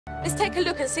Let's take a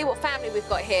look and see what family we've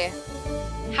got here.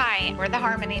 Hi, we're the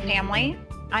Harmony family.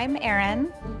 I'm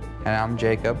Erin. And I'm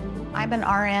Jacob. I'm an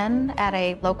RN at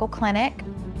a local clinic.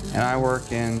 And I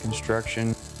work in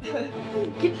construction.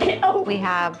 We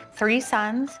have 3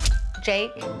 sons,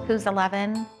 Jake, who's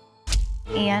 11,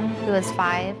 Ian, who is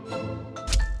 5,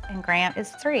 and Grant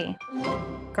is 3.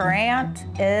 Grant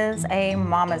is a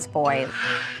mama's boy.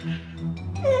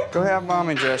 Go have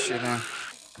mommy dress you then.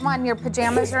 Come on, your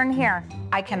pajamas are in here.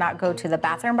 I cannot go to the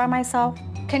bathroom by myself.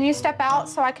 Can you step out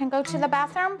so I can go to the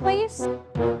bathroom, please?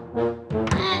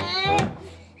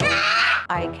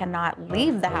 I cannot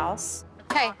leave the house.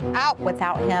 Okay, out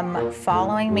without him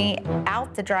following me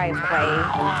out the driveway.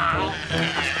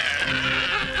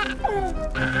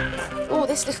 Oh,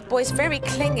 this little boy's very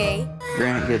clingy.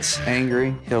 Grant gets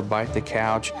angry, he'll bite the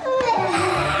couch. Right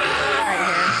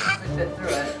here.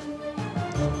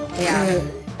 Yeah.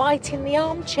 Biting the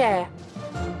armchair.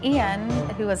 Ian,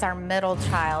 who is our middle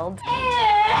child,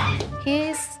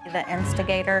 he's the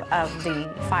instigator of the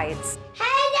fights.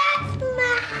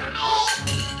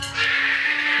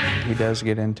 He does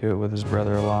get into it with his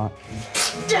brother a lot.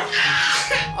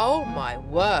 Oh, my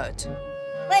word.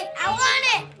 Wait, I want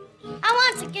it. I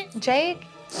want to get... Jake,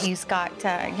 he's got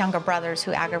younger brothers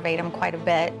who aggravate him quite a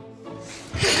bit.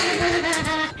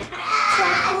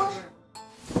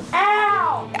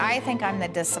 Ow! I think I'm the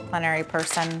disciplinary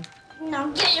person. Now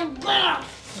get your butt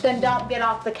off. Then don't get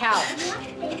off the couch.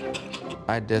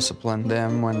 I discipline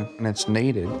them when it's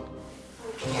needed.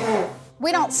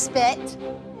 We don't spit.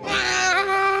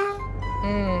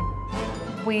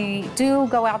 We do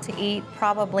go out to eat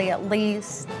probably at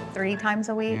least 3 times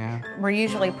a week. Yeah. We're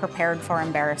usually prepared for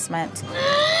embarrassment.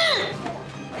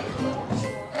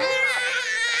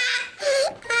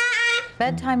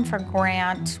 Bedtime for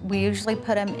Grant, we usually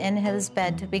put him in his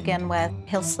bed to begin with.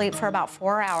 He'll sleep for about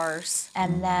 4 hours,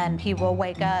 and then he will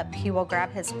wake up, he will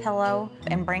grab his pillow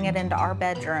and bring it into our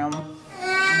bedroom.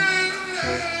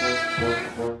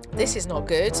 This is not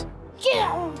good. Get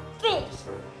on face.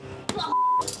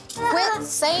 Quit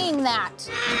saying that.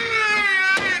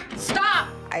 Stop!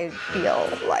 I feel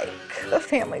like the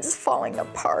family's falling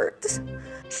apart.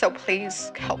 So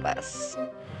please help us.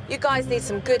 You guys need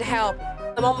some good help.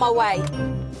 I'm on my way.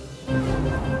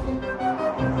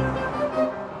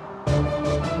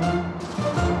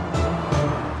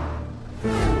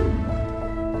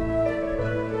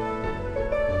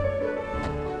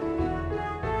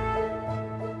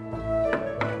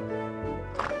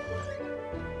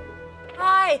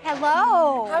 Hi.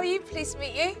 Hello. How are you? Pleased to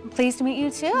meet you. Pleased to meet you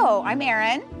too. I'm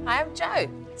Erin. I'm Joe.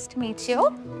 Nice to meet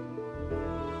you.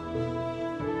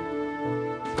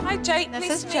 Hi, Jake. This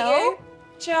Pleased is to meet Joe. you.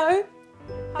 Joe.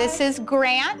 This is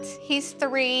Grant. He's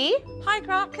 3. Hi,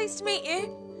 Grant. Pleased to meet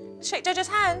you. Shake Jojo's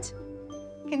hand.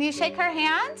 Can you shake her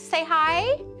hand? Say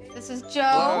hi. This is Joe.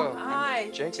 Whoa. Hi.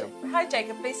 Jacob. Hi,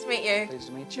 Jacob. Pleased to meet you. Pleased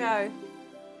to meet you. Joe.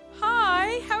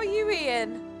 Hi. How are you,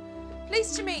 Ian?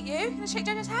 Pleased to meet you. Can I shake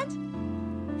Jojo's hand?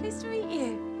 Pleased to meet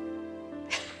you.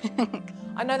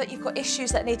 I know that you've got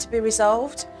issues that need to be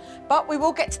resolved, but we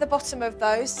will get to the bottom of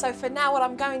those. So for now, what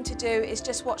I'm going to do is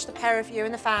just watch the pair of you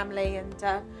and the family and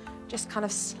just kind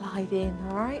of slide in,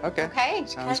 all right? Okay. Okay.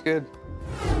 Sounds good.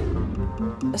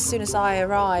 As soon as I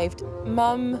arrived,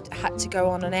 Mum had to go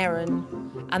on an errand,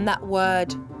 and that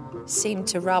word seemed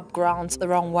to rub Grant the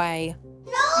wrong way.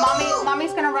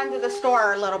 Mommy's gonna run to the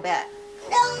store a little bit.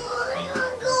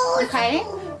 Okay?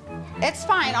 It's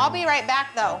fine. I'll be right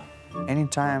back though.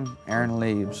 Anytime Erin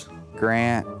leaves,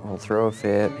 Grant will throw a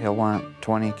fit. He'll want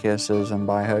 20 kisses and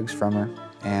buy hugs from her.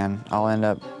 And I'll end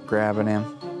up grabbing him,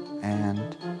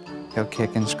 and he'll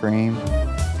kick and scream.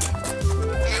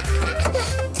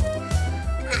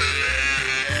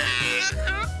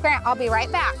 Grant, I'll be right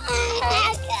back.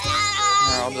 Okay?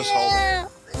 Here, I'll just hold him.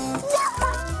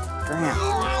 Grant.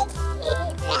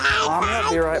 Mommy,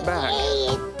 I'll be right back.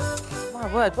 My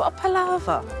word, what a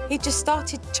palaver. He just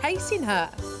started chasing her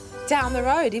down the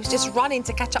road. He was just running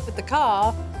to catch up with the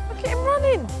car. Look at him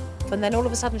running. And then all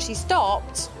of a sudden she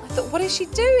stopped. I thought, what is she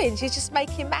doing? She's just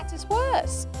making matters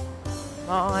worse.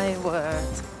 My word.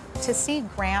 To see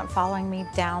Grant following me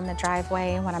down the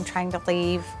driveway when I'm trying to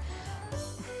leave,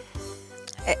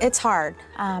 it's hard.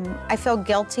 I feel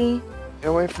guilty. Get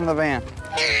away from the van.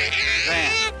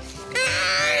 Grant.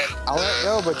 I'll let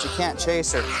go, but you can't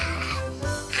chase her.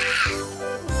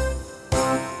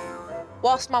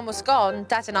 Whilst Mum was gone,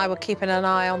 Dad and I were keeping an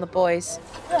eye on the boys.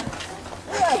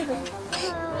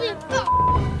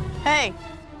 Hey.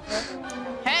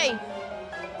 Hey.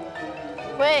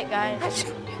 Quit, guys.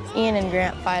 Ian and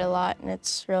Grant fight a lot, and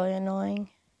it's really annoying.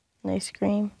 And they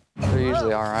scream. They're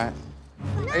usually all right.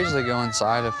 I usually go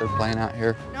inside if they're playing out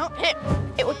here. No, hit.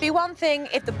 It would be one thing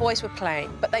if the boys were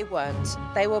playing, but they weren't.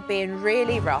 They were being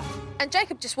really rough. And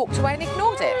Jacob just walked away and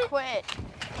ignored it. Quit.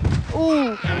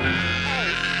 Ooh.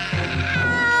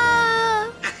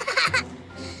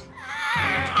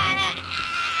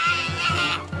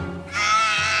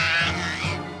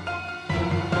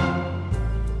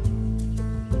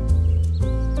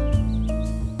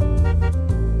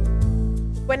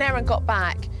 When Erin got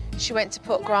back, she went to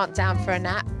put Grant down for a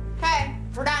nap. Okay,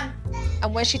 we're done.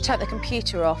 And when she turned the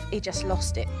computer off, he just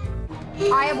lost it.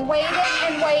 I have waited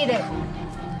and waited.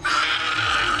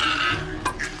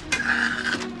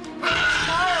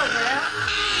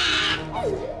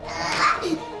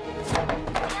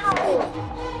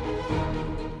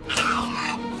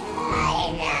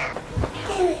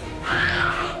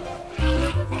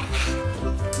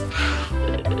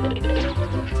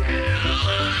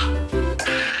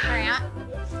 Grant,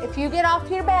 if you get off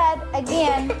to your bed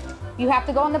again, you have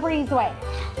to go in the breezeway.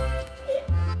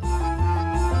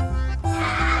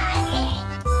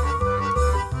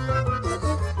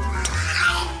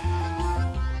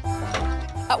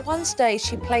 At one stage,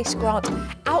 she placed Grant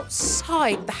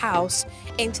outside the house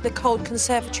into the cold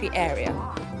conservatory area,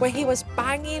 where he was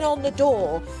banging on the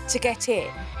door to get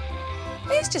in.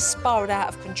 This just spiraled out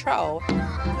of control.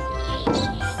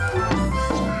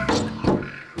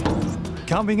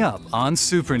 Coming up on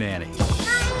Supernanny.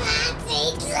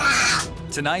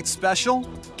 Tonight's special,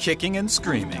 kicking and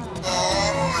screaming.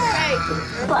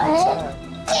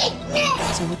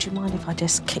 So would you mind if I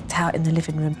just kicked out in the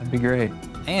living room? That'd be great.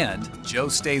 And Joe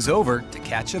stays over to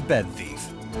catch a bed thief.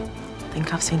 I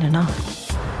think I've seen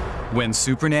enough. When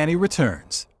Supernanny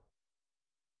returns.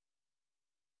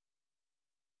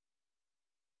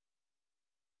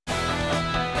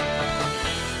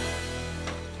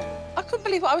 I couldn't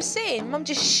believe what I was seeing. Mum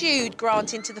just shooed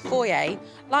Grant into the foyer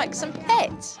like some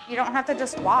pets. You don't have to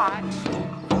just watch.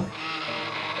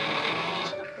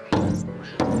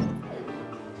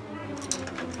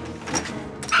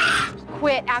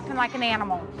 Quit acting like an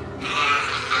animal.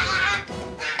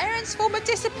 Erin's form of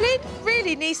discipline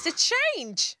really needs to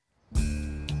change.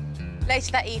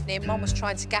 Later that evening, Mum was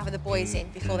trying to gather the boys in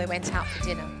before they went out for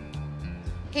dinner.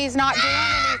 He's not doing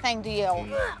anything to you.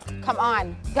 Come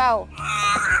on, go.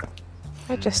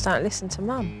 I just don't listen to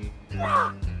Mum.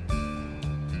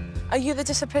 Are you the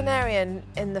disciplinarian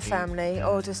in the family,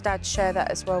 or does Dad share that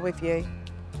as well with you?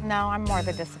 No, I'm more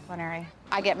the disciplinary.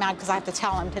 I get mad because I have to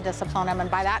tell him to discipline him,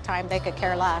 and by that time, they could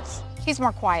care less. He's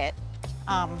more quiet.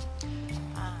 And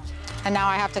now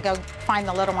I have to go find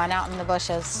the little one out in the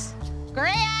bushes.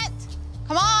 Grant,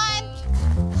 come on.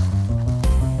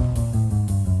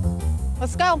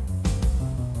 Let's go.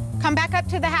 Come back up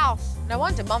to the house. No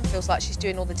wonder Mum feels like she's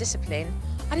doing all the discipline.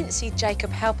 I didn't see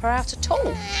Jacob help her out at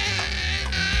all.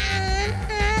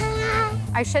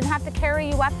 I shouldn't have to carry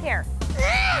you up here.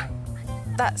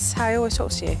 That's how he always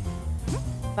talks to you?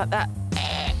 Like that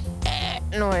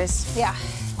noise? Yeah,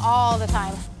 all the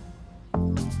time.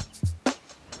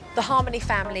 The Harmony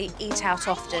family eat out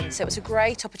often, so it was a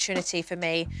great opportunity for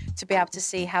me to be able to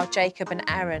see how Jacob and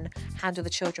Erin handle the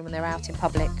children when they're out in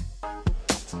public.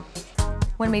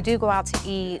 When we do go out to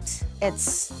eat,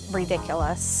 it's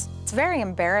ridiculous. It's very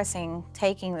embarrassing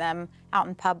taking them out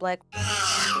in public.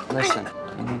 Listen,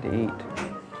 you need to eat.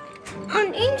 I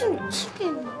need some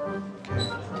chicken.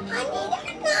 I need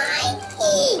a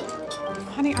Nike.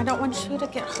 Honey, I don't want you to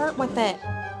get hurt with it.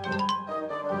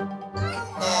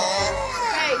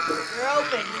 Hey, you're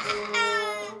open.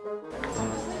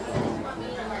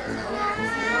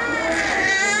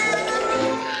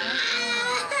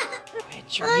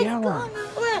 You're yelling.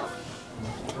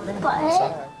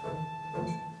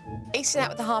 Eating out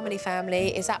with the Harmony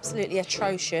family is absolutely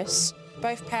atrocious.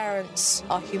 Both parents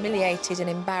are humiliated and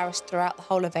embarrassed throughout the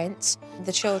whole event.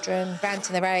 The children rant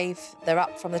and they rave. They're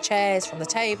up from the chairs, from the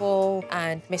table,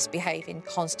 and misbehaving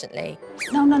constantly.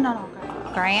 No, no, no, no.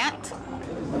 Grant?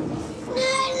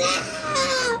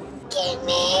 No, get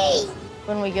me.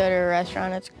 When we go to a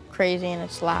restaurant, it's crazy and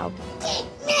it's loud.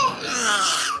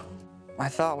 My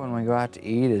thought when we go out to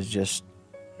eat is just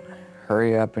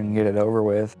hurry up and get it over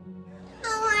with.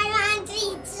 Oh, I want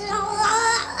pizza.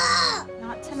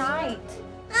 Not tonight.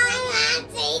 I want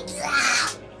pizza.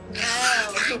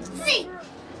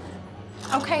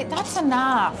 Okay, that's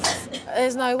enough.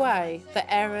 There's no way that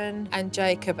Erin and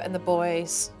Jacob and the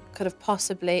boys could have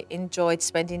possibly enjoyed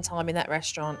spending time in that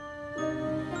restaurant.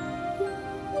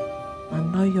 I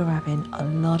know you're having a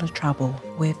lot of trouble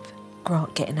with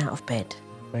Grant getting out of bed.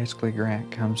 Basically,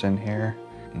 Grant comes in here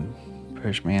and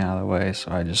pushes me out of the way,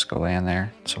 so I just go in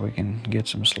there so we can get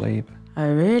some sleep.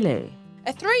 Oh, really?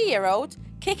 A 3-year-old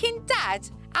kicking Dad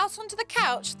Out onto the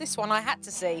couch. This one I had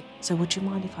to see. So would you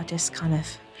mind if I just kind of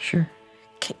Sure.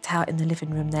 kicked out in the living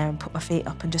room there and put my feet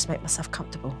up and just make myself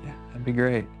comfortable? Yeah, that'd be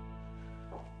great.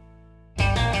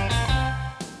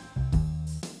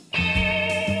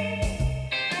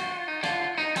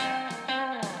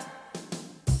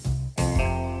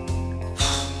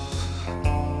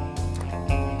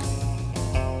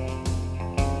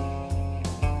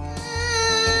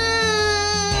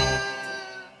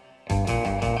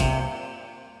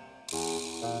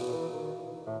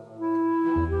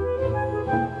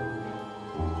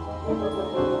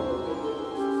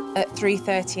 At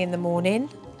 3:30 in the morning,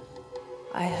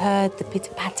 I heard the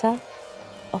pitter-patter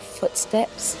of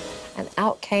footsteps, and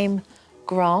out came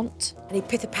Grant, and he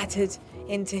pitter-pattered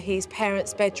into his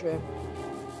parents' bedroom.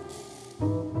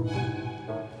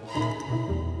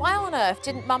 Why on earth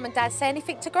didn't Mum and Dad say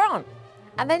anything to Grant?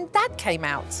 And then Dad came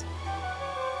out.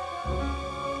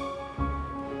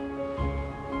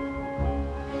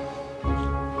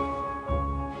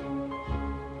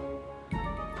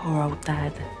 Poor old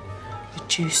Dad.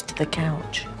 Reduced to the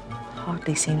couch.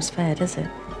 Hardly seems fair, does it?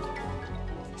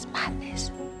 It's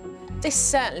madness. This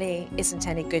certainly isn't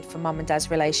any good for Mum and Dad's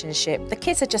relationship. The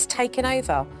kids are just taking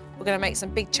over. We're going to make some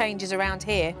big changes around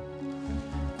here.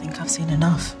 I think I've seen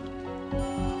enough.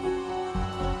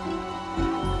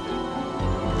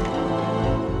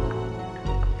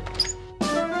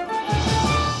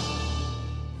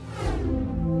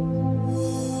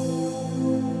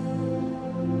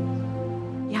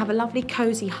 You have a lovely,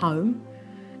 cosy home,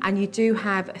 and you do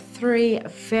have 3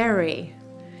 very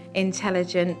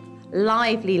intelligent,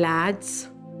 lively lads.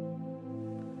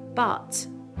 But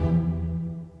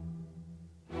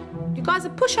you guys are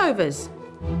pushovers.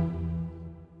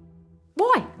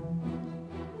 Why?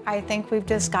 I think we've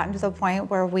just gotten to the point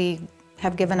where we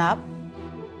have given up.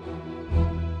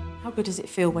 How good does it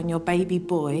feel when your baby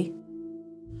boy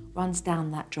runs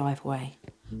down that driveway?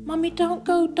 Mummy, don't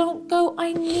go,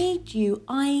 I need you,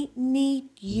 I need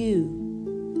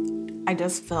you. I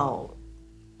just feel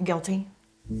guilty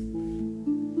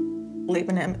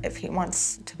leaving him if he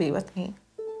wants to be with me.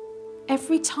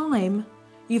 Every time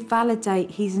you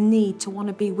validate his need to want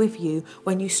to be with you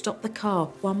when you stop the car,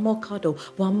 one more cuddle,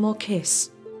 one more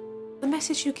kiss. The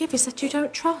message you give is that you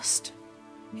don't trust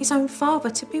his own father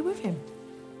to be with him.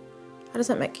 How does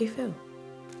that make you feel?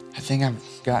 I think I've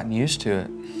gotten used to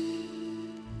it.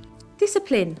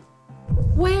 Discipline.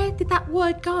 Where did that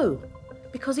word go?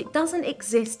 Because it doesn't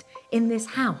exist in this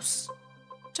house.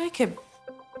 Jacob,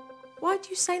 why do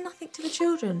you say nothing to the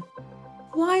children?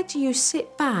 Why do you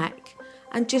sit back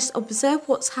and just observe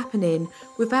what's happening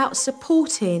without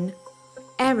supporting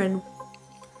Erin?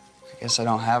 I guess I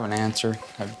don't have an answer.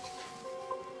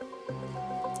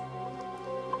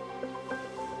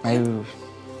 Maybe,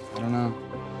 I don't know.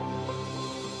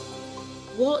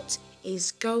 What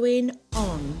is going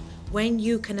on when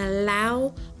you can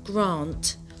allow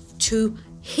Grant to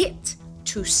hit,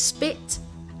 to spit,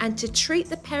 and to treat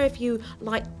the pair of you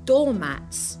like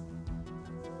doormats?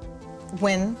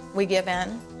 When we give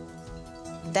in,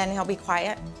 then he'll be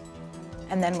quiet,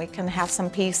 and then we can have some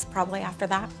peace probably after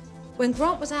that. When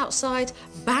Grant was outside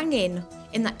banging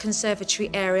in that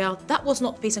conservatory area, that was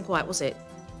not peace and quiet, was it?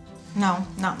 No,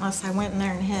 not unless I went in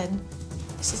there and hid.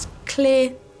 This is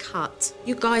clear cut.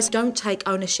 You guys don't take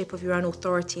ownership of your own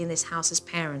authority in this house as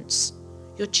parents.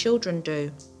 Your children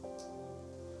do.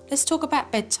 Let's talk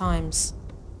about bedtimes.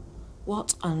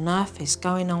 What on earth is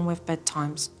going on with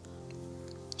bedtimes?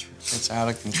 It's out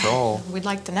of control. We'd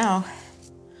like to know.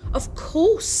 Of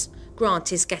course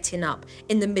Grant is getting up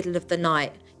in the middle of the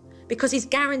night because he's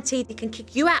guaranteed he can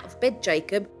kick you out of bed,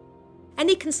 Jacob, and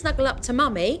he can snuggle up to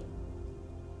Mummy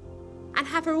and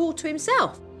have her all to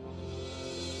himself.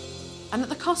 And at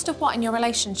the cost of what in your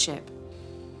relationship?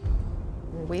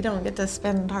 We don't get to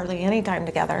spend hardly any time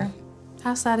together.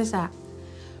 How sad is that?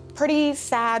 Pretty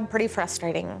sad, pretty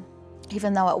frustrating.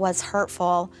 Even though it was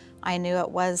hurtful, I knew it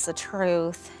was the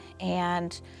truth,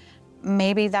 and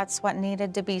maybe that's what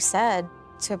needed to be said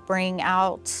to bring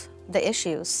out the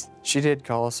issues. She did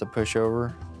call us a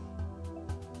pushover,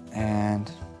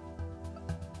 and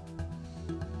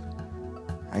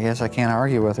I guess I can't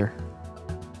argue with her.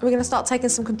 Are we going to start taking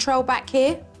some control back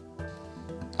here?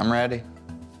 I'm ready.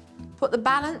 Put the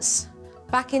balance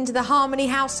back into the harmony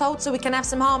household so we can have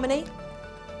some harmony?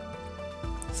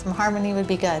 Some harmony would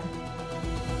be good.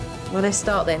 Well, let's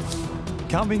start then.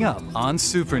 Coming up on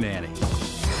Supernanny.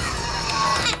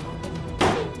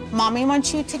 Mommy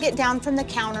wants you to get down from the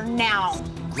counter now.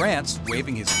 Grant's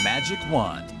waving his magic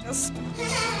wand, Just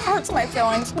hurts my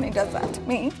feelings when he does that to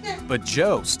me. but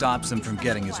Joe stops him from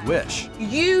getting his wish.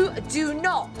 You do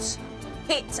not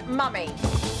hit mummy.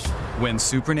 When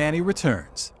Supernanny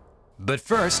returns. But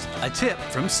first, a tip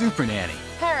from Supernanny.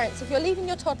 Parents, if you're leaving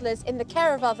your toddlers in the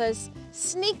care of others,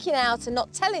 sneaking out and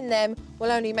not telling them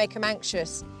will only make them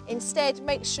anxious. Instead,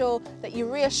 make sure that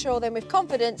you reassure them with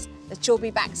confidence that you'll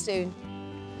be back soon.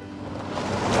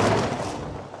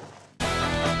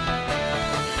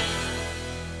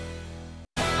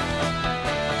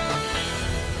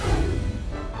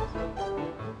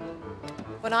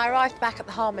 When I arrived back at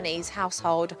the Harmonies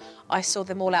household, I saw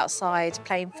them all outside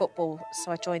playing football,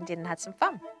 so I joined in and had some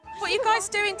fun. What are you guys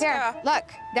doing to Here, her?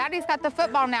 look, Daddy's got the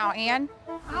football now, Ann.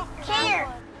 I don't care.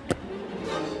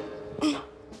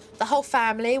 The whole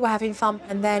family were having fun,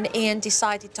 and then Ian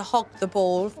decided to hog the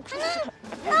ball. Throw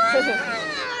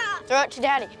it to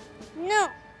Daddy. No,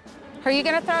 Who are you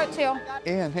gonna throw it to?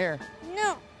 Ian, here.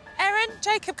 no. Erin,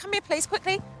 Jacob, come here, please,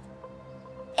 quickly.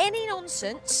 Any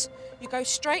nonsense, you go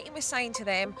straight in with saying to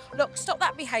them, look, stop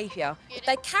that behaviour. If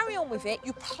they carry on with it,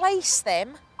 you place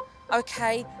them,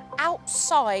 OK,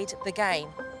 outside the game.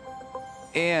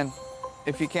 Ian,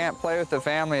 if you can't play with the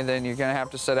family, then you're gonna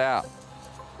have to sit out.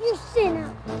 You sit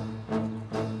up.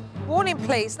 Warning,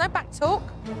 please, no back talk.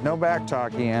 No back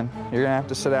talk, Ian. You're gonna have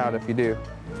to sit out if you do.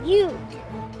 You.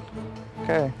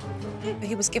 Okay.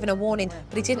 He was given a warning,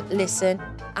 but he didn't listen,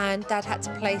 and Dad had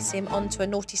to place him onto a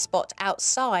naughty spot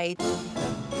outside.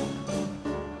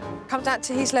 Come down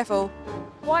to his level.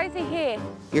 Why is he here?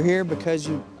 You're here because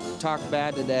you talked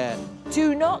bad to Dad.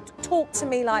 Do not talk to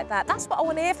me like that. That's what I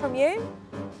want to hear from you.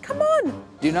 Come on.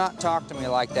 Do not talk to me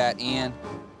like that, Ian.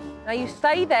 Now you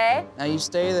stay there Now you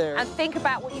stay there and think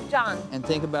about what you've done. and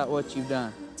think about what you've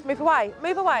done. Let's move away.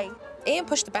 Move away. Ian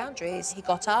pushed the boundaries. He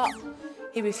got up.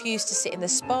 He refused to sit in the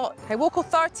spot. Okay, walk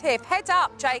authoritative. Head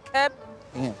up, Jacob.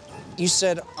 Ian, you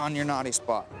said on your naughty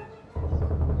spot.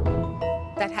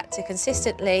 Dad had to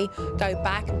consistently go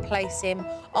back and place him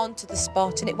onto the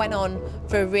spot, and it went on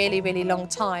for a really, really long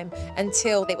time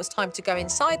until it was time to go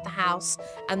inside the house,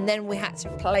 and then we had to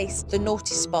place the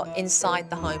naughty spot inside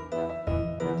the home.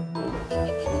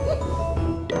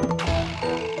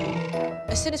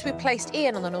 As soon as we placed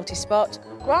Ian on the naughty spot,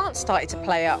 Grant started to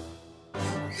play up.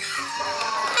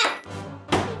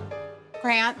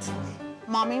 Grant,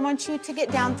 Mommy wants you to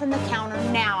get down from the counter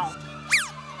now.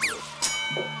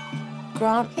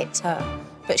 Grant hit her,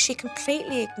 but she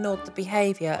completely ignored the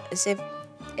behaviour as if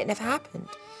it never happened.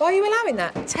 Why are you allowing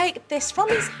that? Take this from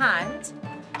his hand,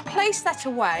 place that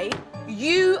away.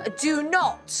 You do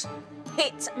not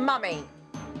hit Mummy.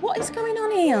 What is going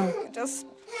on here? It just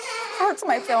hurts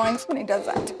my feelings when he does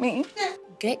that to me.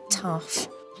 Get tough.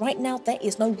 Right now, there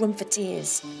is no room for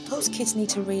tears. Those kids need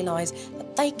to realise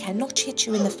that they cannot hit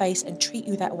you in the face and treat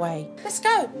you that way. Let's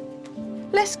go.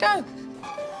 Let's go.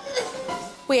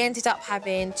 We ended up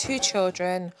having 2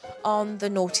 children on the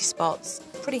naughty spots.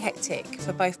 Pretty hectic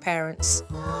for both parents.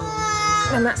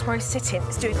 And that's where he's sitting.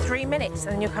 Let's do it 3 minutes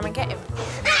and then you'll come and get him.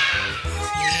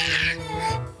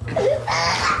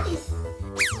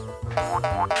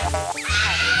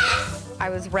 I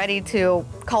was ready to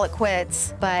call it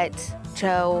quits, but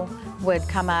Joe would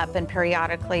come up and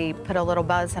periodically put a little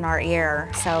buzz in our ear,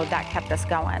 so that kept us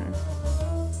going.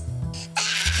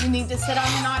 You need to sit on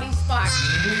the naughty spot.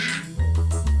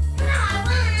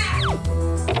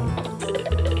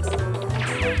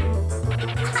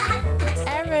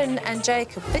 Erin and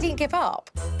Jacob, they didn't give up.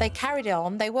 They carried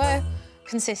on. They were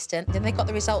consistent. Then they got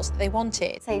the results that they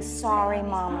wanted. Say sorry,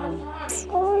 Mommy.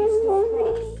 Sorry,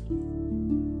 Mommy.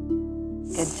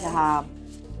 Good job.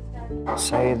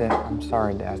 Say that I'm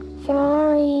sorry, Dad.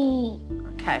 Sorry.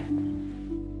 Okay.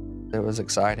 It was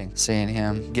exciting seeing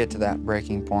him get to that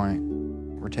breaking point.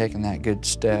 We're taking that good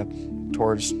step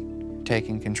towards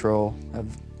taking control of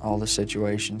all the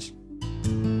situations.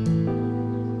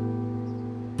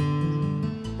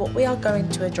 What we are going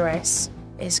to address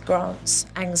is Grant's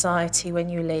anxiety when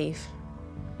you leave.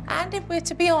 And if we're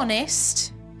to be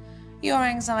honest, your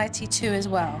anxiety too as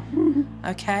well,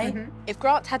 okay? If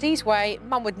Grant had his way,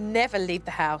 Mum would never leave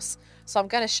the house. So I'm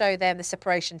going to show them the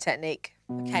separation technique.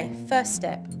 Okay, first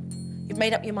step. You've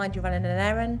made up your mind you're running an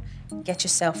errand, get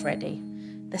yourself ready.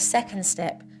 The second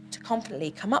step, to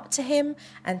confidently come up to him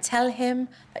and tell him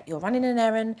that you're running an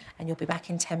errand and you'll be back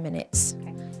in 10 minutes.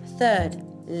 Okay. Third,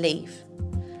 leave.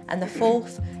 And the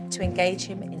fourth, to engage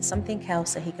him in something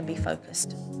else so he can be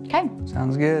focused. Okay,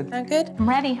 Sounds good. Sound good? I'm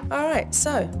ready. All right,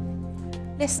 so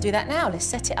let's do that now. Let's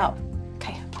set it up.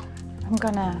 Okay, I'm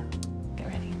gonna get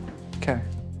ready. Okay.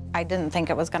 I didn't think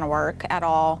it was gonna work at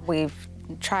all. We've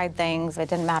tried things. It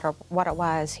didn't matter what it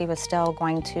was. He was still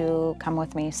going to come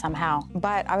with me somehow.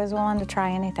 But I was willing to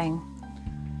try anything.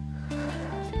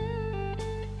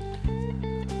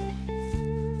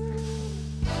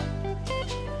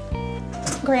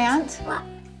 Grant,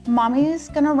 Mommy's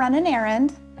gonna run an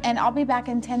errand, and I'll be back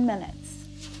in 10 minutes.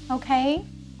 Okay?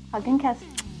 Hug and kiss.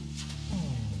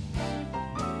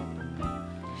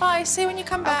 Bye, see you when you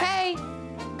come back. Okay.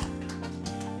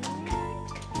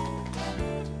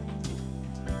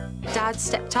 Dad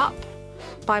stepped up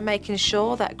by making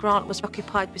sure that Grant was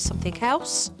occupied with something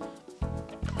else.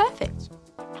 Perfect.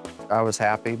 I was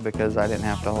happy because I didn't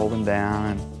have to hold him down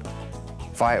and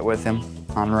fight with him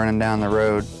on running down the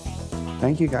road.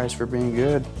 Thank you guys for being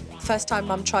good. First time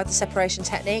Mum tried the separation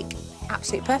technique,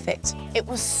 absolutely perfect. It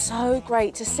was so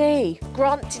great to see.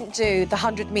 Grant didn't do the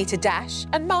 100-meter dash,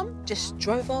 and Mum just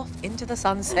drove off into the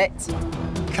sunset.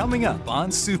 Coming up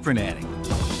on Supernanny,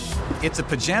 it's a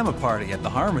pajama party at the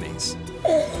Harmonies.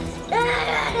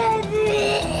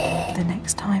 The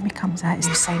next time he comes out,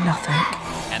 you say nothing.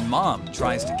 And Mom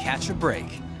tries to catch a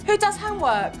break. Who does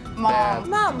homework? Mom.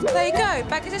 Mum, there you go.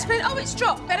 Back of discipline. Oh, it's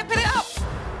dropped. Better put it up.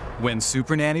 When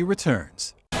Supernanny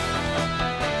returns.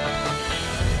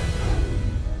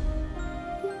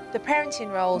 The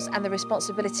parenting roles and the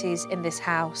responsibilities in this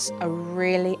house are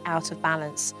really out of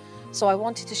balance. So I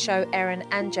wanted to show Erin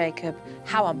and Jacob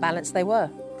how unbalanced they were.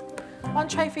 One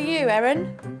tray for you,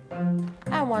 Erin.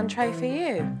 And one tray for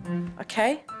you.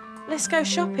 Okay, let's go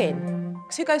shopping.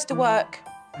 Who goes to work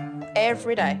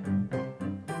every day?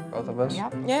 Both of us?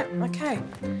 Yep. Yeah, okay.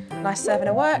 Nice serving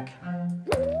of work.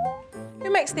 Who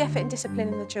makes the effort in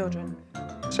disciplining the children?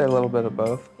 Say a little bit of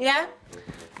both. Yeah?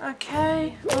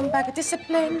 Okay, one bag of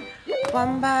discipline,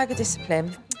 one bag of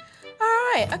discipline. All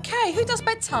right, okay, who does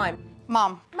bedtime?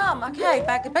 Mom. Mum, okay,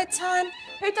 bag of bedtime.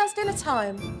 Who does dinner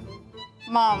time?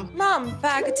 Mom. Mum,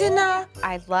 bag of dinner.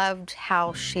 I loved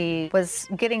how she was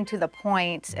getting to the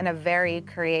point in a very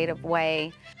creative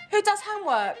way. Who does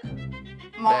homework?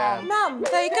 Mom. Mum,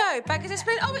 there you go, bag of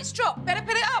discipline. Oh, it's dropped, better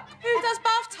put it up. Who does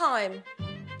bath time?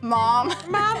 Mom.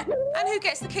 Mum. And who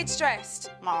gets the kids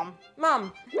dressed? Mom.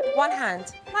 Mum, one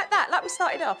hand, like that, like we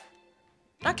started off.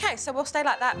 Okay, so we'll stay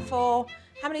like that for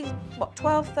how many, what,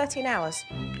 12, 13 hours?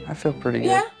 I feel pretty good.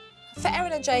 Yeah? For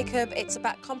Erin and Jacob, it's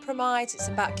about compromise, it's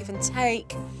about give and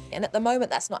take, and at the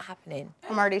moment, that's not happening.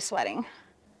 I'm already sweating.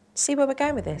 See where we're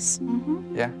going with this?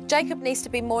 Yeah. Jacob needs to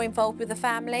be more involved with the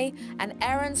family, and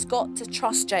Erin's got to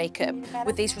trust Jacob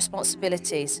with these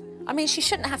responsibilities. I mean, she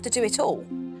shouldn't have to do it all.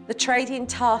 The trading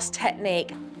task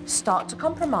technique, start to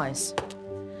compromise.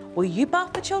 Will you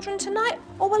bath the children tonight,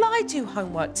 or will I do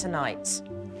homework tonight?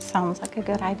 Sounds like a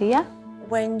good idea.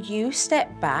 When you step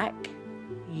back,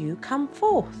 you come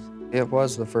forth. It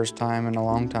was the first time in a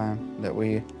long time that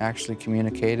we actually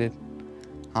communicated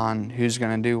on who's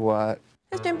gonna do what.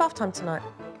 Who's doing bath time tonight?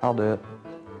 I'll do it.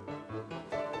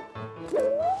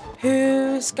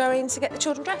 Who's going to get the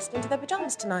children dressed into their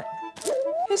pajamas tonight?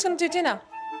 Who's going to do dinner?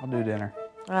 I'll do dinner.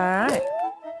 All right.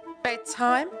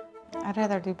 Bedtime? I'd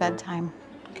rather do bedtime.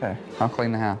 Okay, I'll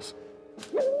clean the house.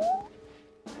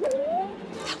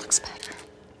 That looks better.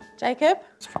 Jacob?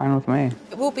 It's fine with me.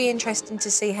 It will be interesting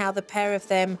to see how the pair of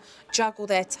them juggle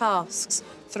their tasks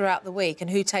throughout the week and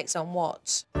who takes on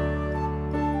what.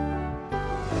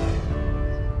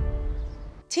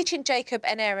 Teaching Jacob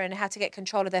and Erin how to get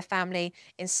control of their family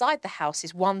inside the house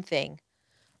is one thing,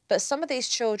 but some of these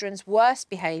children's worst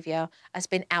behaviour has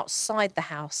been outside the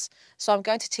house, so I'm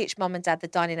going to teach Mum and Dad the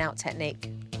dining out technique.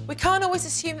 We can't always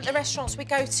assume that the restaurants we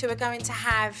go to are going to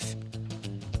have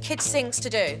kids' things to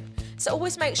do, so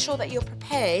always make sure that you're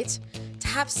prepared to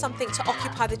have something to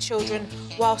occupy the children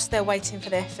whilst they're waiting for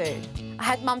their food. I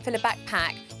had Mum fill a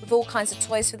backpack with all kinds of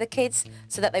toys for the kids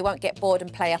so that they won't get bored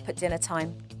and play up at dinner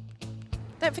time.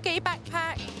 Don't forget your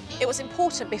backpack. It was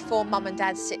important before Mum and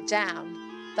Dad sit down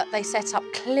that they set up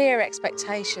clear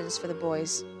expectations for the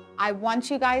boys. I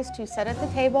want you guys to sit at the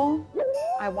table.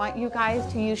 I want you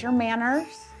guys to use your manners.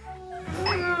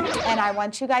 And I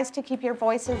want you guys to keep your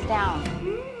voices down.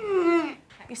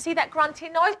 You see that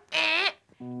grunting noise?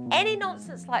 Any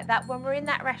nonsense like that when we're in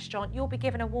that restaurant, you'll be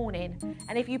given a warning.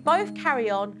 And if you both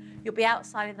carry on, you'll be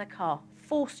outside in the car,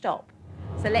 full stop.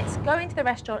 So let's go into the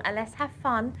restaurant and let's have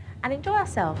fun and enjoy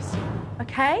ourselves,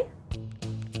 okay?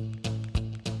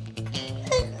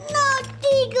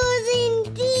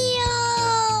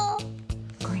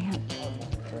 Grant,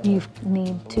 you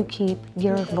need to keep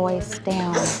your voice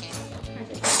down.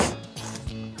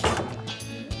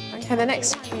 Okay, the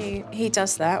next time he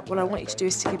does that, what I want you to do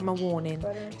is to give him a warning.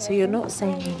 So you're not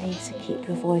saying you need to keep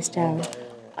your voice down.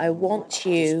 I want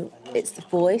you, it's the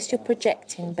voice you're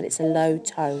projecting, but it's a low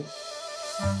tone.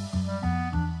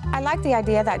 I like the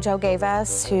idea that Joe gave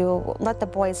us to let the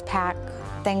boys pack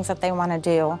things that they want to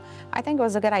do. I think it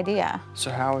was a good idea. So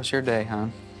how was your day,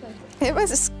 hon? It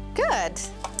was good.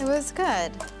 It was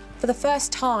good. For the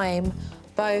first time,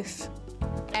 both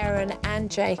Erin and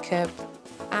Jacob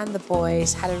and the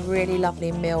boys had a really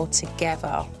lovely meal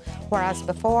together. Whereas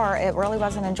before, it really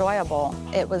wasn't enjoyable.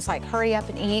 It was like, hurry up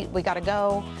and eat, we gotta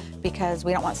go, because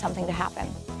we don't want something to happen.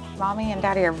 Mommy and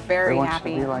Daddy are very happy. It wants to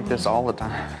be like this all the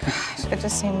time. It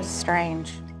just seems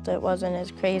strange. It wasn't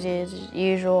as crazy as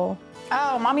usual.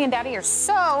 Oh, Mommy and Daddy are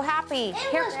so happy.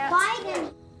 It was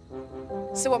biting.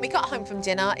 So when we got home from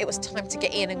dinner, it was time to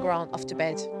get Ian and Grant off to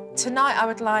bed. Tonight, I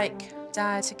would like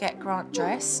Dad to get Grant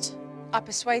dressed. I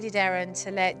persuaded Erin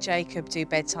to let Jacob do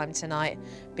bedtime tonight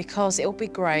because it'll be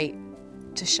great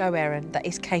to show Erin that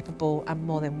he's capable and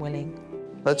more than willing.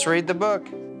 Let's read the book.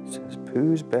 It says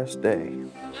Pooh's Best Day.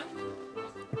 You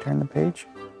turn the page.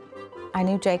 I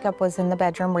knew Jacob was in the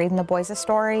bedroom reading the boys a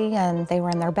story, and they were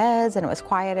in their beds, and it was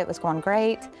quiet, it was going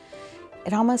great.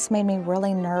 It almost made me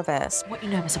really nervous. What are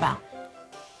you nervous about?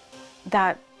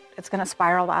 That it's gonna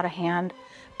spiral out of hand.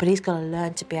 But he's got to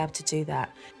learn to be able to do that.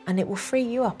 And it will free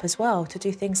you up as well to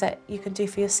do things that you can do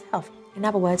for yourself. In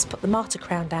other words, put the martyr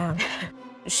crown down.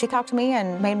 She talked to me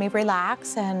and made me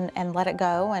relax and let it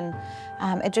go, and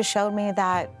it just showed me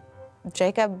that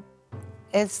Jacob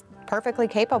is perfectly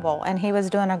capable, and he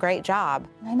was doing a great job.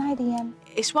 Night-night, Ian.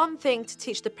 It's one thing to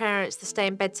teach the parents the stay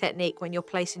in bed technique when you're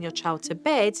placing your child to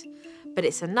bed, but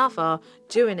it's another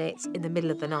doing it in the middle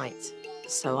of the night.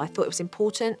 So I thought it was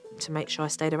important to make sure I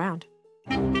stayed around.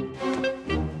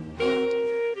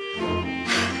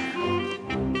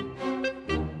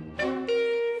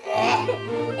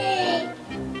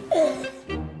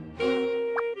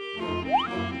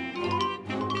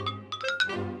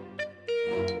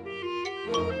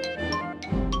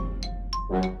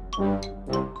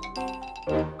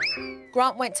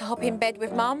 Grant went to hop in bed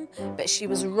with Mum, but she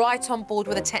was right on board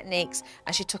with the techniques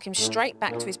and she took him straight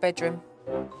back to his bedroom.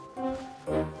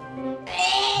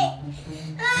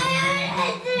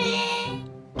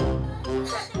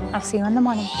 I'll see you in the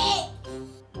morning.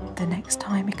 The next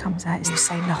time he comes out is to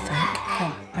say nothing.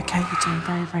 Okay, you're doing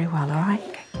very, very well, all right?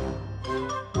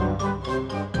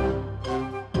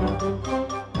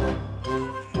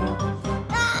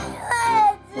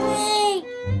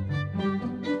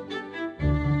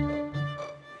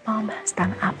 Mum has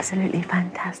done absolutely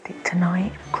fantastic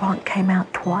tonight. Grant came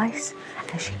out twice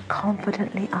and she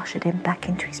confidently ushered him back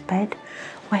into his bed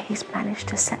where he's managed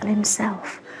to settle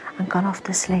himself and gone off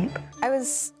to sleep. I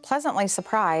was pleasantly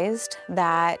surprised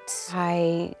that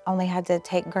I only had to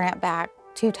take Grant back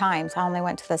 2 times. I only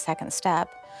went to the second step,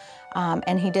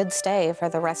 and he did stay for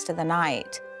the rest of the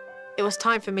night. It was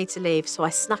time for me to leave, so I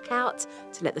snuck out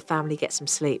to let the family get some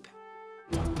sleep.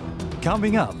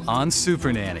 Coming up on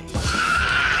Supernanny.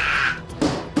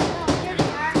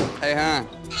 Hey, hon.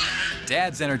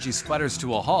 Dad's energy sputters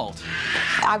to a halt.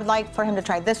 I would like for him to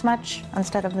try this much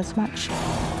instead of this much.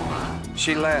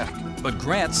 She left. But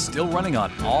Grant's still running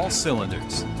on all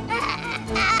cylinders.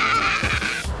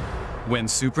 When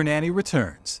Supernanny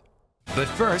returns. But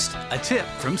first, a tip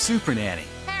from Supernanny.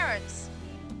 Parents,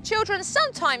 children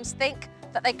sometimes think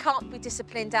that they can't be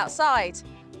disciplined outside,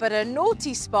 but a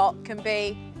naughty spot can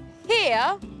be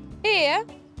here, here,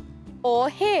 or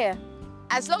here.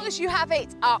 As long as you have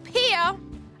it up here,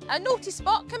 a naughty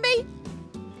spot can be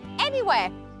anywhere.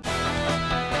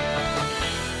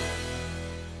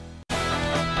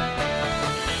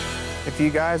 If you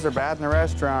guys are bad in the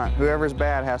restaurant, whoever's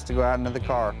bad has to go out into the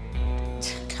car.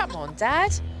 Come on,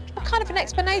 Dad. What kind of an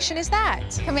explanation is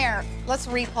that? Come here, let's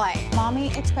replay.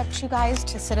 Mommy expects you guys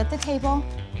to sit at the table,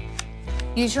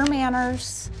 use your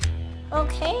manners,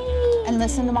 Okay. and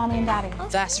listen to Mommy and Daddy.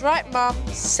 That's right, Mum.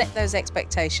 Set those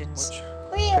expectations.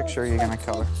 Which picture are you gonna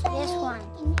color? This one.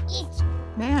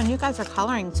 Man, you guys are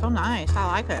coloring so nice. I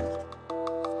like it.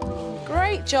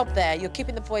 Great job there. You're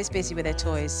keeping the boys busy with their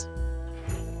toys.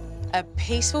 A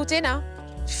peaceful dinner.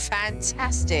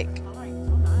 Fantastic.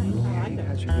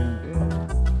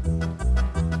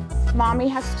 Mommy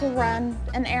has to run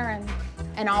an errand,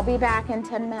 and I'll be back in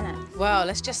 10 minutes. Well,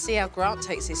 let's just see how Grant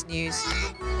takes this news.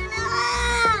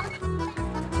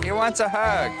 He wants a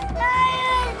hug.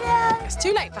 It's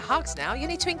too late for hugs now. You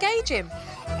need to engage him.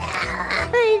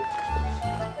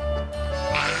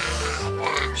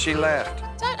 She left.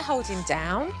 Don't hold him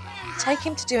down. Take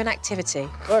him to do an activity.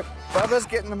 Look, Bubba's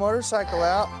getting the motorcycle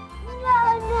out.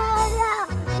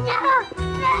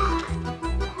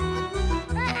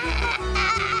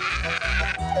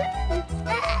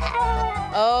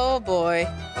 Oh, boy.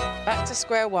 Back to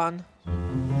square one.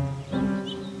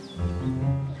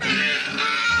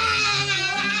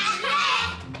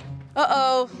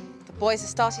 Uh-oh. The boys are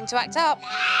starting to act up.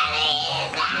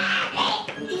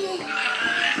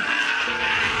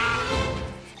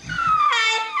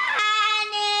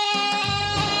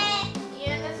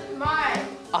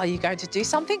 Are you going to do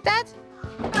something, Dad?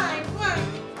 I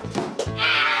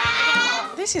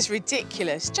want. This is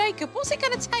ridiculous. Jacob, what's it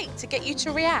going to take to get you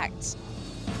to react?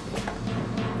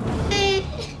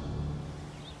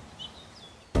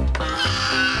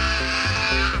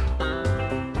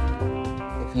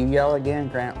 If you yell again,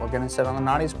 Grant, we're gonna sit on the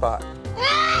naughty spot.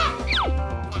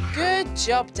 Good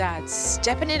job, Dad.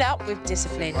 Stepping it up with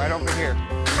discipline. Right over here.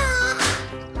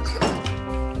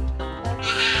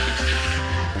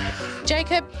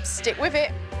 Jacob, stick with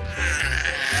it.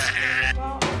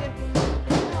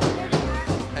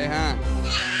 Hey, hon.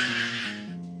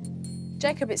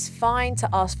 Jacob, it's fine to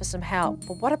ask for some help,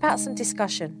 but what about some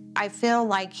discussion? I feel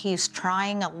like he's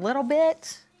trying a little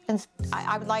bit. And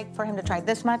I would like for him to try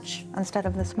this much instead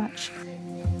of this much.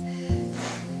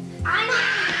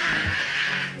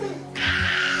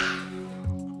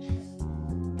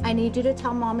 I need you to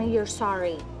tell Mommy you're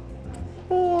sorry.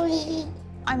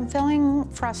 I'm feeling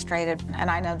frustrated, and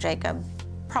I know Jacob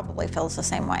probably feels the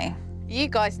same way. You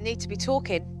guys need to be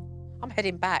talking. I'm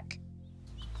heading back.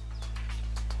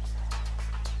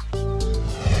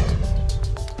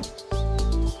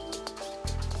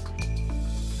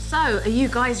 So, are you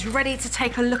guys ready to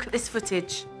take a look at this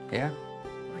footage? Yeah,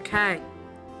 Okay.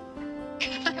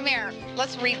 Come here,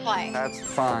 let's replay. that's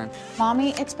fine.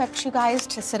 Mommy expects you guys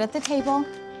to sit at the table,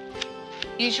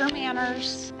 use your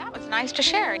manners. That was nice to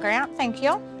share. Grant, thank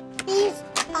you. He's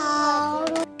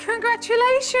out.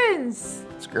 Congratulations!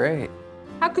 It's great.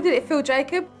 How good did it feel,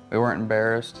 Jacob? We weren't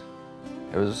embarrassed.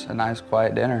 It was a nice,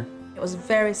 quiet dinner. It was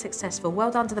very successful.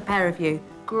 Well done to the pair of you.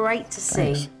 Great to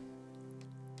see. Thanks.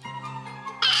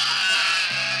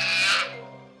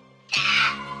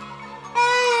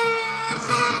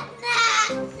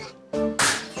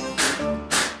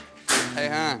 Hey,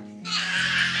 hon.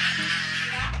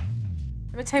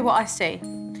 Let me tell you what I see.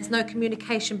 There's no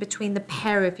communication between the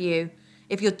pair of you.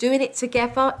 If you're doing it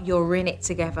together, you're in it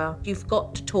together. You've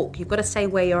got to talk. You've got to say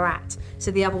where you're at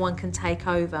so the other one can take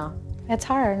over. It's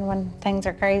hard when things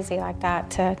are crazy like that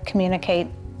to communicate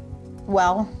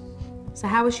well. So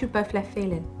how was you both left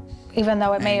feeling? Even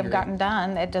though it may have Angry. gotten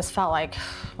done, it just felt like,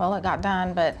 well, it got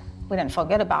done, but we didn't feel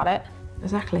good about it.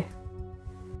 Exactly.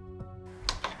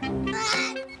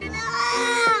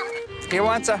 He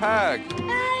wants a hug.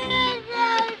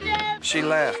 She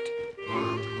left.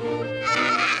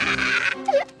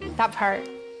 That part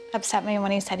upset me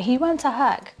when he said he wants a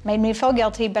hug. Made me feel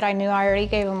guilty, but I knew I already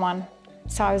gave him one.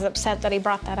 So I was upset that he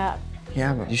brought that up.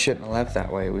 Yeah, but you shouldn't have left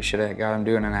that way. We should have got him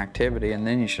doing an activity, and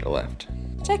then you should have left.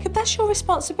 Jacob, that's your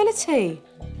responsibility.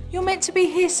 You're meant to be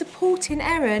here supporting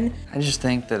Erin. I just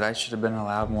think that I should have been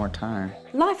allowed more time.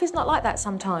 Life is not like that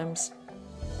sometimes.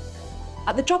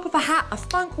 At the drop of a hat, a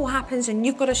phone call happens and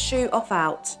you've got to shoot off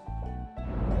out.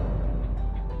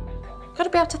 You've got to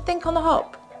be able to think on the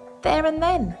hop, there and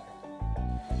then.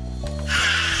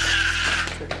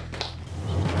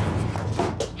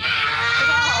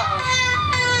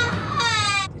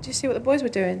 Did you see what the boys were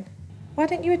doing? Why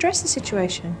didn't you address the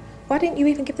situation? Why didn't you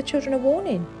even give the children a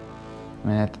warning? I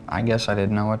mean, I guess I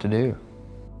didn't know what to do.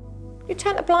 You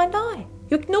turned a blind eye.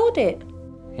 You ignored it.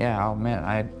 Yeah, I'll admit,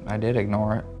 I did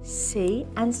ignore it. See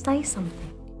and say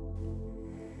something.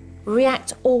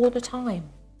 React all the time.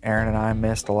 Erin and I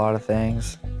missed a lot of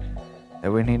things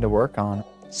that we need to work on.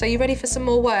 So you ready for some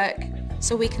more work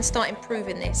so we can start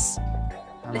improving this?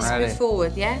 I'm Let's ready. move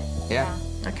forward, yeah? Yeah.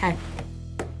 Okay.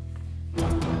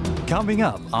 Coming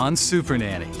up on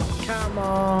Supernanny, Come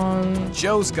on.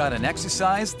 Joe's got an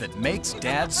exercise that makes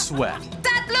Dad sweat.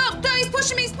 Dad, look! No, he's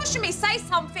pushing me, Say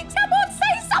something. Come on,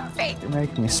 say something! You're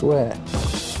making me sweat.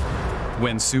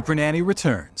 When Supernanny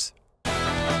returns.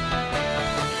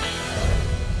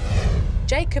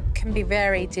 Jacob can be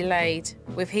very delayed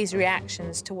with his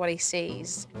reactions to what he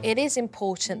sees. It is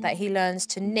important that he learns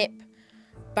to nip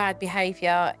bad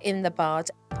behaviour in the bud.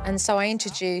 And so I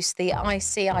introduced the I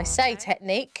see, I say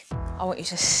technique. I want you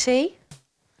to see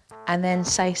and then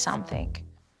say something.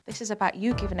 This is about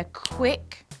you giving a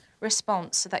quick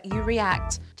response so that you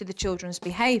react to the children's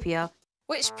behaviour,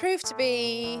 which proved to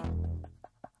be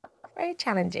very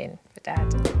challenging for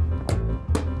Dad.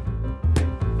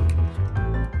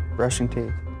 Brushing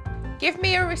teeth. Give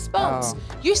me a response.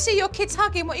 Oh. You see your kids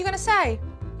hugging, what are you going to say?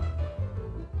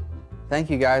 Thank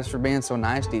you guys for being so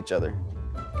nice to each other.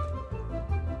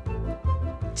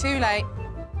 Too late.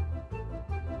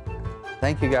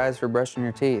 Thank you guys for brushing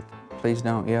your teeth. Please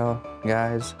don't yell,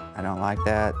 guys. I don't like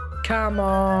that. Come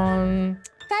on.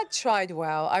 Dad tried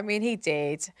well. I mean, he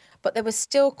did. But there was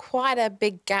still quite a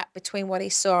big gap between what he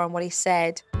saw and what he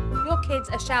said. Your kids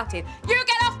are shouting, "You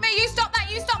get off me! You stop that!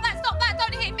 You stop that! Stop that!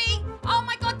 Don't hit me! Oh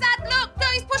my God, Dad, look! No,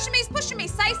 he's pushing me!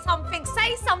 Say something!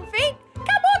 Say something!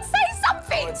 Come on, say something!"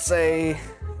 I would say,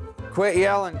 quit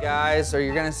yelling, guys, or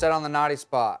you're gonna sit on the naughty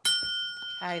spot.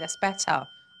 Okay, that's better.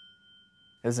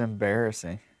 It's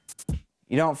embarrassing.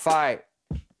 You don't fight.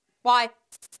 Why?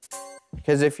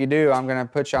 Because if you do, I'm gonna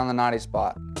put you on the naughty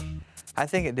spot. I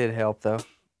think it did help, though.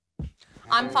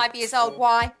 I'm 5 years old.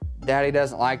 Why? Daddy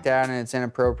doesn't like that, and it's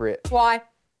inappropriate. Why?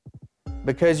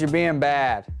 Because you're being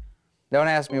bad. Don't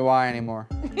ask me why anymore.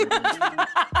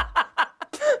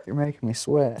 You're making me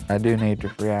sweat. I do need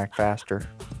to react faster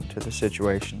to the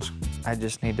situations. I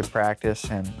just need to practice,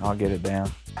 and I'll get it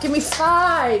down. Give me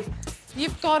 5.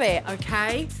 You've got it,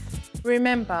 okay?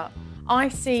 Remember, I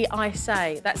see, I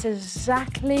say. That's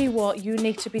exactly what you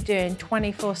need to be doing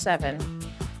 24/7.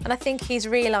 And I think he's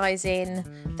realising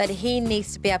that he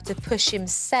needs to be able to push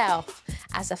himself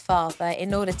as a father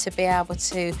in order to be able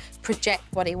to project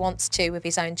what he wants to with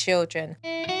his own children.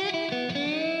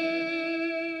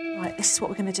 Right, this is what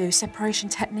we're going to do, separation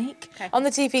technique. Okay. On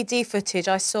the DVD footage,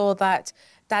 I saw that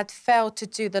Dad failed to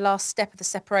do the last step of the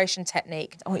separation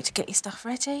technique. I want you to get your stuff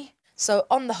ready. So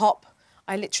on the hop,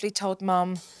 I literally told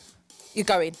Mum, you're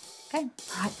going. Okay.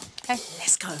 Right, okay,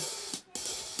 let's go.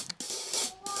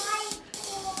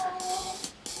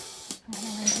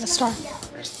 Let's start.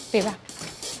 Be back.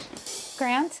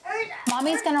 Grant,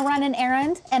 Mommy's gonna run an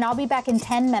errand, and I'll be back in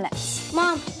 10 minutes.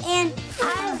 Mom, and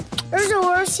there's a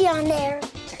horsey on there.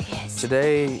 There he is.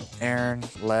 Today, Aaron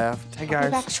left. Hey, I'll be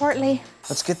guys. back shortly.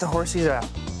 Let's get the horses out.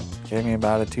 Gave me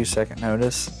about a 2-second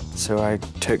notice, so I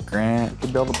took Grant to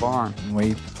build a barn. And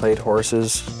we played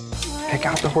horses. Pick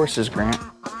out the horses, Grant.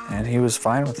 And he was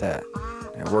fine with that.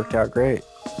 It worked out great.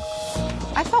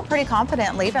 I felt pretty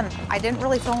confident leaving. I didn't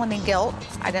really feel any guilt.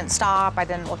 I didn't stop, I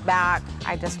didn't look back.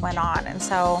 I just went on, and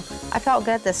so I felt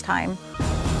good this time.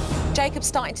 Jacob's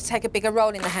starting to take a bigger role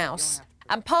in the house.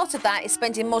 And part of that is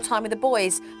spending more time with the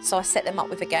boys, so I set them up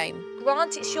with a game.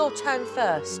 Grant, it's your turn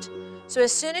first. So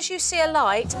as soon as you see a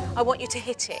light, I want you to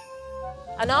hit it.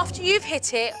 And after you've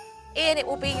hit it, Ian, it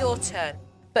will be your turn.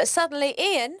 But suddenly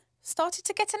Ian started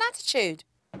to get an attitude.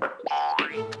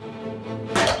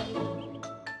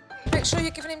 Make sure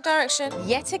you're giving him direction.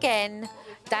 Yet again,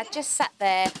 Dad just sat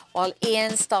there while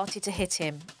Ian started to hit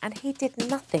him, and he did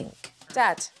nothing.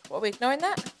 Dad, what, are we ignoring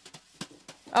that?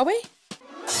 Are we?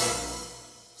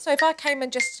 So if I came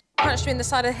and just punched you in the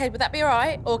side of the head, would that be all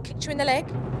right? Or kicked you in the leg?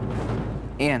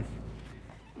 Ian,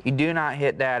 you do not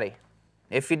hit Daddy.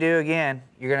 If you do again,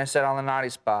 you're gonna sit on the naughty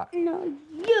spot. No,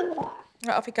 you are.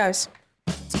 Right, off he goes.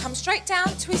 So come straight down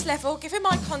to his level, give him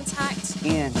eye contact.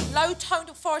 Ian. Low-toned,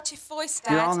 authoritative voice,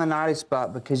 Dad. You're on the naughty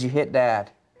spot because you hit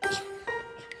Dad.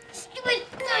 Stupid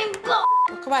time ball.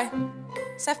 Walk away.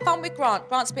 Let's have fun with Grant.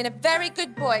 Grant's been a very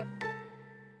good boy.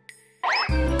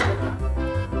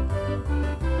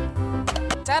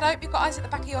 Dad, I hope you've got eyes at the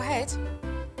back of your head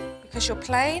because you're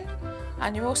playing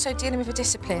and you're also dealing with a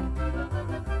discipline.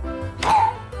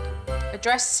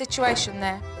 Address the situation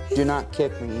there. Do not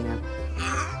kick me, Ian.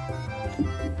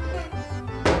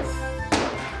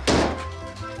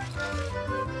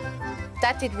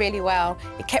 Dad did really well.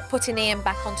 He kept putting Ian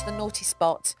back onto the naughty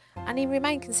spot and he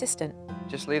remained consistent.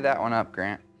 Just leave that one up,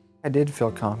 Grant. I did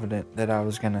feel confident that I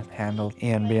was gonna handle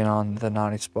Ian being on the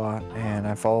naughty spot, and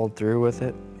I followed through with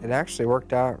it. It actually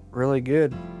worked out really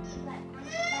good.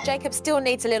 Jacob still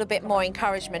needs a little bit more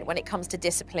encouragement when it comes to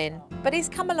discipline, but he's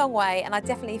come a long way and I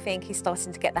definitely think he's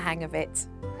starting to get the hang of it.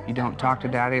 You don't talk to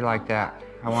Daddy like that.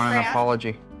 I want an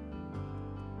apology.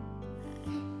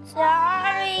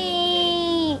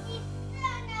 Sorry.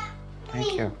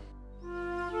 Thank you.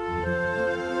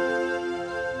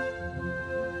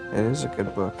 It is a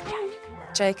good book.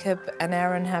 Jacob and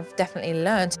Aaron have definitely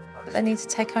learned that they need to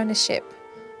take ownership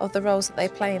of the roles that they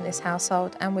play in this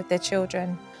household and with their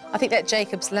children. I think that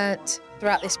Jacob's learnt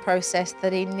throughout this process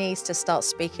that he needs to start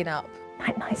speaking up.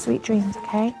 Night, sweet dreams,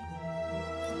 okay?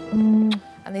 And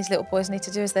these little boys need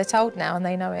to do as they're told now, and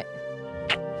they know it.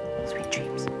 Sweet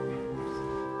dreams.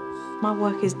 My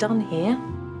work is done here,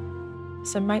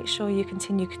 so make sure you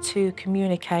continue to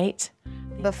communicate.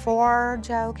 Before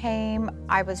Joe came,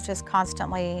 I was just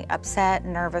constantly upset,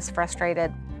 nervous,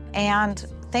 frustrated, and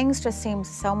things just seemed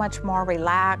so much more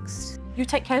relaxed. You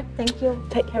take care. Thank you.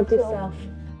 Take care of yourself.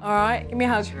 All right, give me a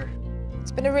hug. Sure.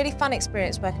 It's been a really fun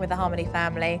experience working with the Harmony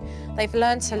family. They've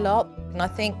learnt a lot, and I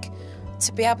think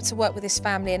to be able to work with this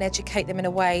family and educate them in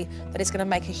a way that is going to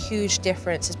make a huge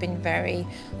difference has been very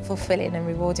fulfilling and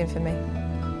rewarding for me.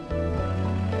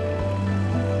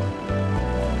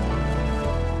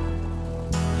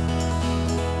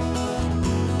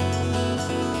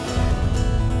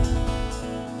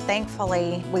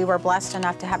 Thankfully, we were blessed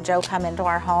enough to have Joe come into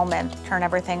our home and turn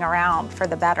everything around for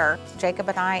the better. Jacob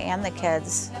and I and the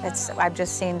kids, I've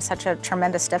just seen such a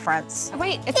tremendous difference.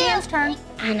 Wait, it's Ian's turn.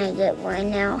 I need to get boy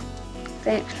now.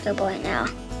 Grant's the boy now.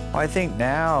 Well, I think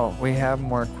now we have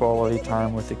more quality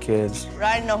time with the kids.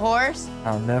 Riding a horse?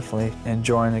 I'm definitely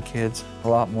enjoying the kids a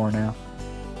lot more now.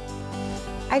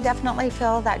 I definitely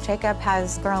feel that Jacob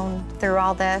has grown through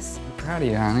all this. I'm proud of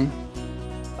you, honey.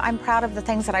 I'm proud of the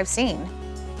things that I've seen.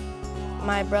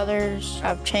 My brothers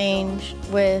have changed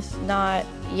with not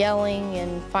yelling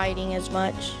and fighting as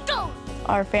much.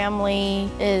 Our family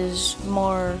is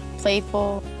more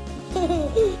playful.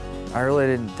 I really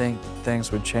didn't think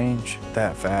things would change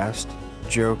that fast.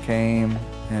 Joe came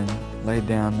and laid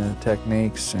down the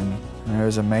techniques, and it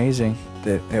was amazing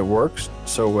that it works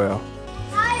so well.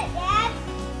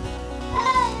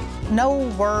 No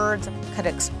words could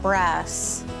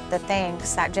express the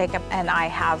thanks that Jacob and I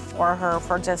have for her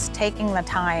for just taking the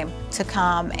time to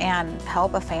come and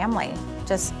help a family,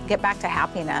 just get back to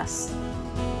happiness.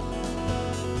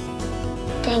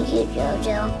 Thank you,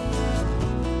 JoJo.